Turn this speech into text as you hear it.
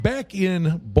back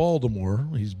in Baltimore.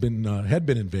 He's been had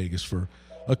been in Vegas for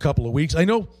a couple of weeks. I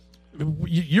know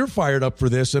you're fired up for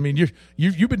this. I mean,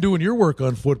 you've been doing your work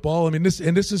on football. I mean, this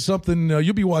is something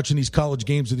you'll be watching these college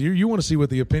games of the year. You want to see what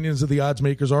the opinions of the odds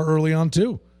makers are early on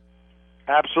too.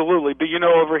 Absolutely, but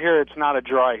over here it's not a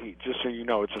dry heat. Just so you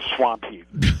know, it's a swamp heat.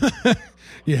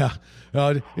 Yeah,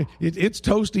 it's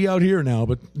toasty out here now,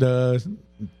 but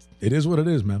it is what it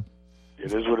is, man.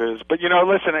 It is what it is. But,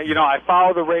 listen, I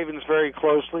follow the Ravens very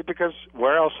closely because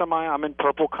where else am I? I'm in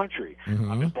purple country.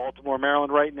 Mm-hmm. I'm in Baltimore,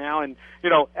 Maryland right now. And,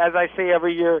 as I say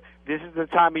every year, this is the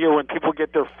time of year when people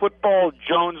get their football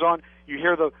Jones on. You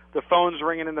hear the phones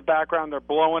ringing in the background. They're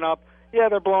blowing up. Yeah,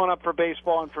 they're blowing up for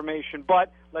baseball information.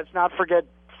 But let's not forget,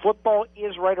 football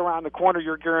is right around the corner.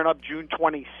 You're gearing up June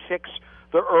 26th,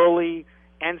 the early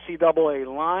NCAA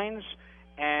lines.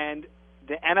 And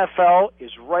the NFL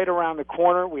is right around the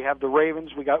corner. We have the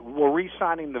Ravens. We're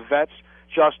re-signing the vets.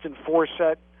 Justin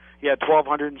Forsett, he had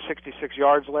 1,266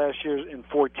 yards last year in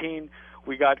 14.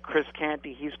 We got Chris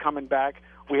Canty. He's coming back.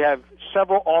 We have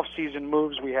several off-season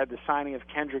moves. We had the signing of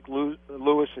Kendrick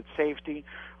Lewis at safety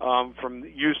from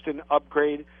Houston,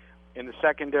 upgrade in the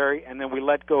secondary. And then we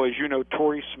let go, as you know,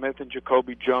 Torrey Smith and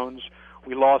Jacoby Jones.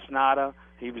 We lost Nada.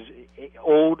 He was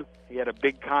old. He had a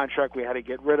big contract. We had to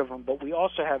get rid of him. But we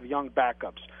also have young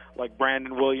backups like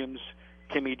Brandon Williams,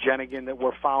 Timmy Jenigan that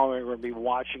we're following. We're going to be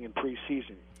watching in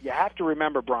preseason. You have to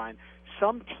remember, Brian,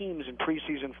 some teams in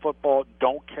preseason football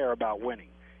don't care about winning.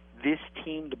 This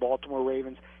team, the Baltimore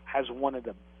Ravens, has one of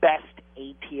the best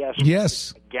ATS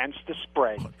against the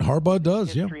spread. Harbaugh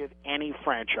does, in the history of any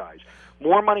franchise.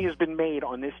 More money has been made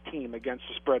on this team against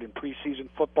the spread in preseason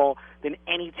football than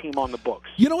any team on the books.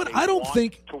 You know what? I don't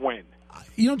think to win.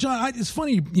 John, it's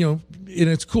funny, and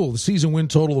it's cool. The season win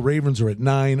total, the Ravens are at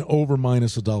 9, over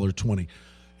minus $1.20.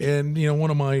 And, one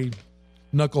of my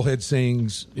knucklehead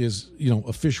sayings is,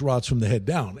 a fish rots from the head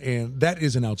down. And that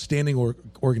is an outstanding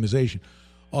organization.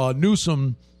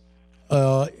 Newsom,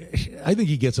 I think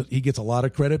he gets a lot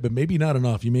of credit, but maybe not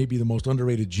enough. He may be the most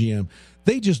underrated GM.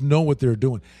 They just know what they're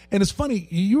doing. And it's funny,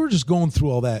 you were just going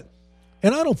through all that,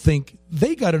 and I don't think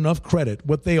they got enough credit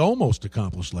what they almost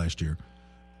accomplished last year.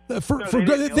 Look, a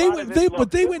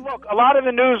lot of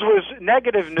the news was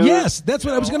negative news. Yes, that's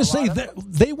what I was going to say.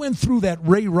 They went through that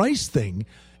Ray Rice thing,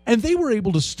 and they were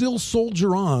able to still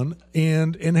soldier on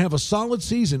and have a solid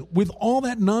season with all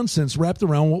that nonsense wrapped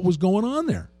around what was going on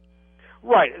there.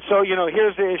 Right. So,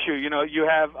 here's the issue. You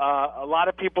have a lot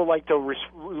of people like to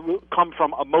come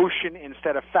from emotion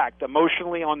instead of fact.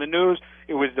 Emotionally on the news,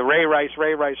 it was the Ray Rice.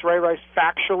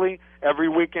 Factually, every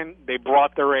weekend, they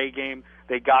brought their A game.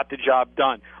 They got the job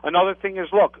done. Another thing is,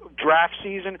 look, draft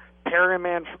season,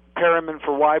 Perriman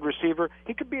for wide receiver,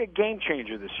 he could be a game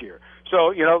changer this year.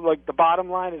 So, the bottom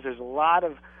line is there's a lot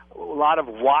of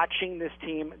watching this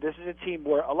team. This is a team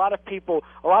where a lot of people,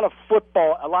 a lot of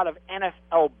football, a lot of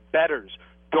NFL bettors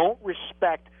don't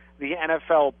respect the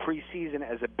NFL preseason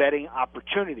as a betting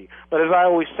opportunity. But as I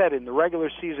always said, in the regular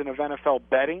season of NFL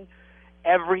betting,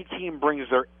 every team brings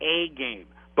their A game.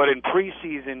 But in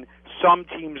preseason, some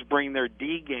teams bring their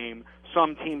D game,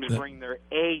 some teams bring their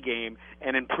A game,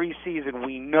 and in preseason,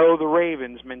 we know the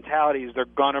Ravens' mentality is they're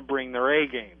going to bring their A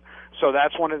game. So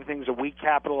that's one of the things that we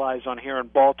capitalize on here in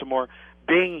Baltimore,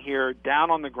 being here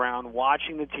down on the ground,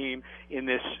 watching the team in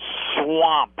this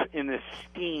swamp, in this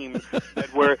steam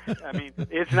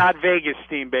it's not Vegas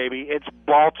steam, baby. It's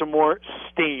Baltimore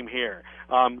steam here.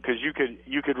 Because you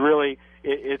could really,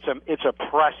 it's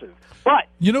oppressive. But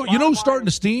starting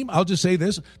to steam. I'll just say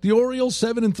this: the Orioles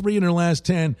 7-3 in their last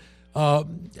 10.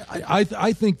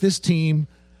 I think this team,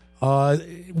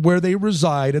 where they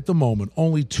reside at the moment,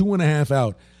 only 2.5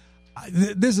 out.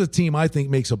 This is a team I think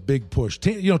makes a big push.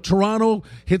 Toronto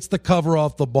hits the cover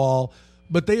off the ball,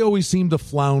 but they always seem to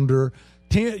flounder.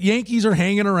 Yankees are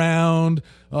hanging around.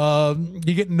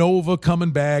 You get Nova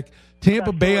coming back.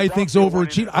 Tampa Bay, I think, is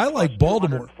overachieved. I like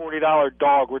Baltimore. $40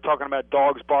 dog. We're talking about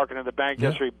dogs barking at the bank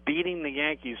yesterday, beating the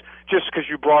Yankees just because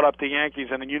you brought up the Yankees,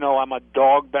 and I'm a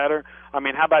dog better. I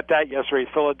mean, how about that yesterday?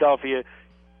 Philadelphia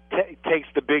takes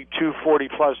the big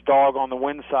 240-plus dog on the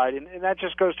win side, and that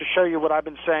just goes to show you what I've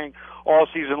been saying all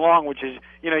season long, which is,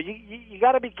 you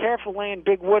got to be careful laying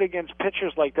big wood against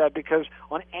pitchers like that, because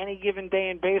on any given day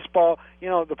in baseball,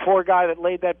 the poor guy that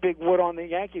laid that big wood on the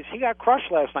Yankees, he got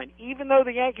crushed last night. Even though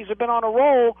the Yankees have been on a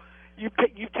roll, you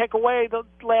take away the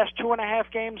last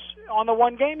 2.5 games on the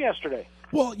one game yesterday.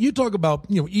 Well, you talk about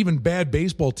even bad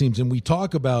baseball teams, and we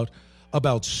talk about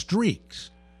streaks.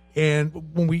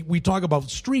 And when we talk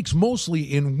about streaks, mostly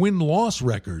in win-loss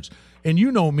records, and you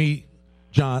know me,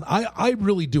 John, I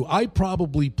really do. I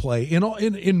probably play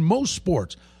in most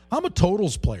sports. I'm a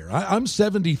totals player. I'm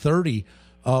 70-30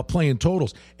 playing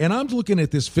totals. And I'm looking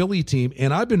at this Philly team,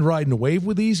 and I've been riding a wave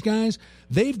with these guys.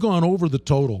 They've gone over the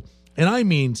total, and I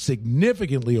mean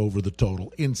significantly over the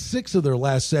total, in 6 of their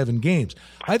last 7 games.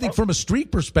 I think from a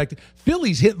streak perspective,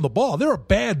 Philly's hitting the ball. They're a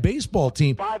bad baseball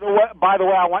team. By the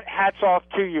way, I want hats off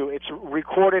to you. It's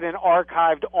recorded and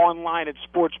archived online at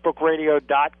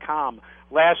sportsbookradio.com.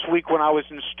 Last week when I was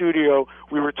in studio,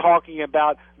 we were talking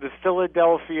about the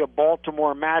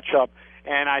Philadelphia-Baltimore matchup,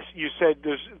 and you said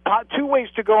there's 2 ways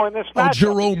to go in this matchup. Oh,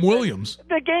 Jerome Williams.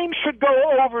 The game should go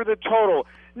over the total.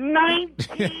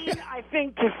 19, I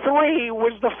think, to 3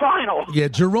 was the final. Yeah,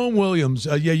 Jerome Williams.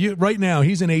 Right now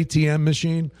he's an ATM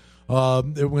machine.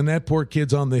 When that poor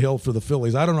kid's on the hill for the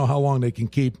Phillies, I don't know how long they can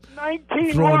keep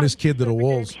throwing this kid to the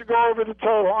wolves. The game should go over the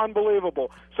total.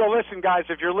 Unbelievable. So listen, guys,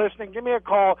 if you're listening, give me a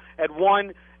call at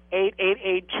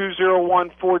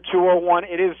 1-888-201-4201.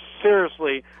 It is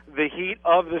seriously the heat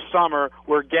of the summer.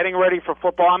 We're getting ready for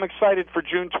football. I'm excited for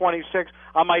June 26th.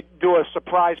 I might do a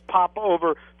surprise pop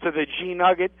over to the G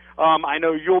Nugget. I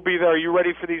know you'll be there. Are you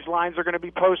ready for these lines they're going to be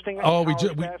posting? College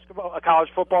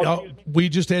football. We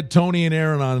just had Tony and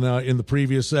Aaron on in the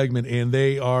previous segment, and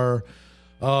they are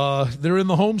they're in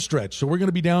the home stretch. So we're going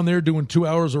to be down there doing 2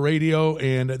 hours of radio,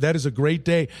 and that is a great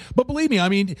day. But believe me, I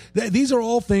mean, these are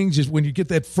all things is when you get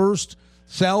that first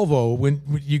salvo, when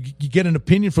you get an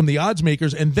opinion from the odds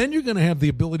makers, and then you're going to have the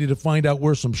ability to find out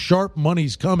where some sharp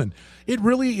money's coming. It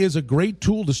really is a great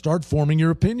tool to start forming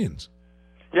your opinions.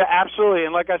 Yeah, absolutely.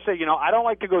 And like I said, I don't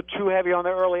like to go too heavy on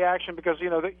the early action because,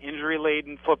 the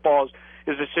injury-laden football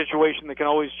is a situation that can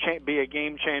always be a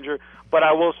game changer. But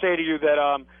I will say to you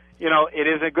that, it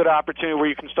is a good opportunity where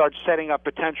you can start setting up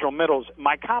potential middles.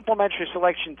 My complimentary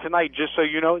selection tonight, just so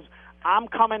you know, is I'm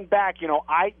coming back.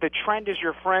 The trend is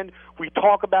your friend. We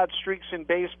talk about streaks in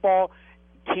baseball.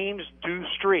 Teams do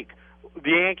streak.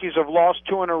 The Yankees have lost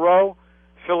 2 in a row.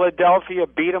 Philadelphia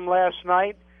beat them last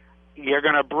night. You're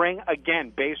going to bring,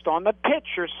 again, based on the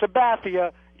pitcher,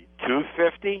 Sabathia,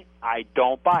 250. I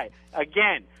don't buy it.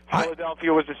 Again,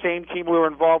 Philadelphia was the same team we were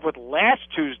involved with last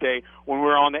Tuesday when we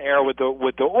were on the air with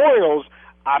the Orioles.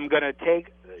 I'm going to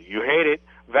take, you hate it,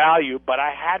 value, but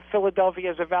I had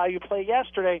Philadelphia as a value play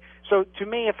yesterday. So to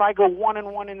me, if I go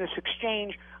 1-1 in this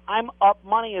exchange, I'm up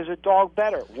money as a dog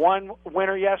better. 1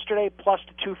 winner yesterday plus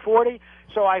the 240.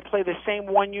 So I play the same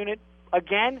 1 unit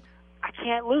again. I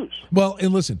can't lose. Well,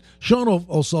 and listen, Sean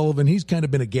O'Sullivan, he's kind of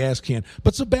been a gas can,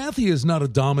 but Sabathia is not a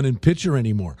dominant pitcher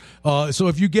anymore. So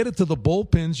if you get it to the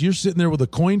bullpens, you're sitting there with a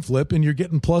coin flip and you're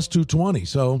getting plus 220.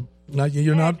 So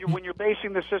you're not. When you're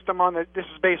basing the system on this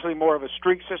is basically more of a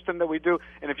streak system that we do.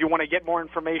 And if you want to get more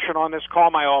information on this,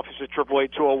 call my office at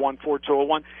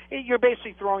 888-201-4201. You're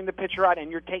basically throwing the pitcher out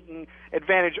and you're taking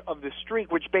advantage of the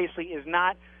streak, which basically is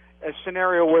not a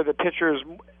scenario where the pitcher is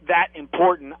that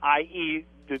important, i.e.,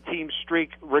 the team's streak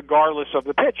regardless of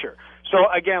the pitcher. So,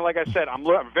 again, like I said, I'm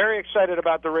very excited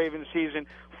about the Ravens season.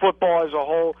 Football as a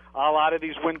whole, a lot of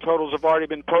these win totals have already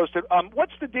been posted.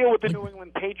 What's the deal with the New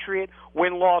England Patriot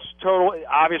win-loss total?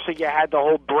 Obviously, you had the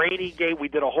whole Brady gate. We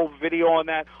did a whole video on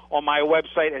that on my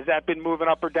website. Has that been moving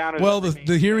up or down? Well,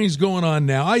 the hearing's going on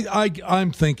now.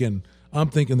 I'm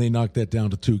thinking they knocked that down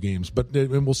to 2 games,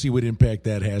 and we'll see what impact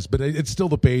that has. But it's still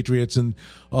the Patriots, and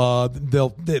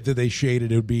they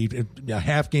shaded. It would be a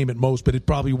half game at most, but it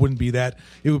probably wouldn't be that.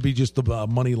 It would be just the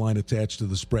money line attached to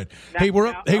the spread. We're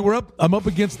up. I'm up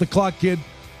against the clock, kid.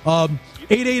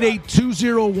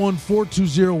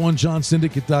 888-201-4201,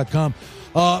 johnsyndicate.com.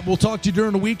 We'll talk to you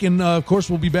during the week, and of course,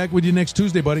 we'll be back with you next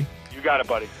Tuesday, buddy. You got it,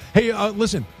 buddy. Hey,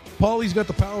 listen. Paulie's got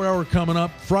the Power Hour coming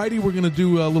up. Friday, we're going to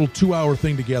do a little 2-hour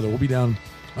thing together. We'll be down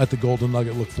at the Golden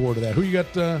Nugget. Look forward to that. Who you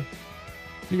got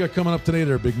coming up today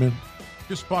there, big man?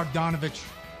 Just Bogdanovich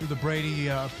through the Brady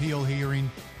appeal hearing.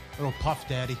 Little Puff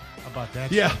Daddy. How about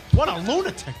that? Yeah. What a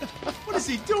lunatic. What is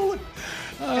he doing?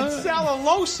 And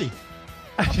Salalosi.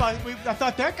 I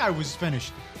thought that guy was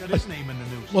finished. Got his name in the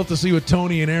news. We'll have to see what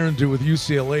Tony and Aaron do with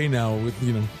UCLA now with,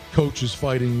 coaches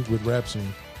fighting with raps.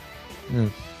 Yeah.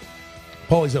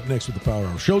 Paulie's up next with the Power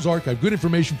Hour. Show's archive. Good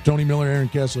information from Tony Miller, Aaron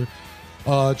Kessler.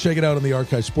 Check it out on the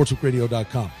archive,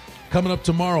 sportsbookradio.com. Coming up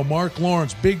tomorrow, Mark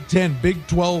Lawrence, Big 10, Big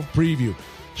 12 preview.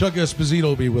 Chuck Esposito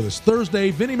will be with us.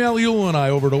 Thursday, Vinny Magliulo and I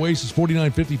over at Oasis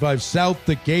 4955 South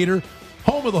Decatur,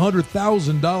 home of the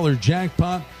 $100,000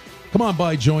 jackpot. Come on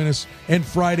by, join us. And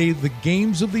Friday, the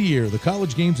games of the year, the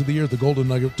college games of the year at the Golden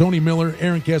Nugget. Tony Miller,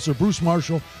 Aaron Kessler, Bruce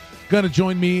Marshall going to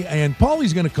join me, and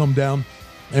Paulie's going to come down.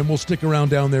 And we'll stick around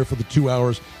down there for the 2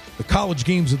 hours. The college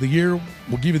games of the year.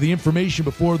 We'll give you the information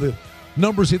before the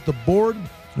numbers hit the board.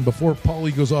 And before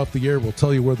Paulie goes off the air, we'll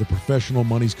tell you where the professional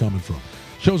money's coming from.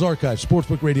 Show's archived,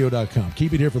 sportsbookradio.com.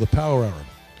 Keep it here for the Power Hour.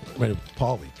 Wait,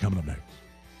 Paulie coming up next.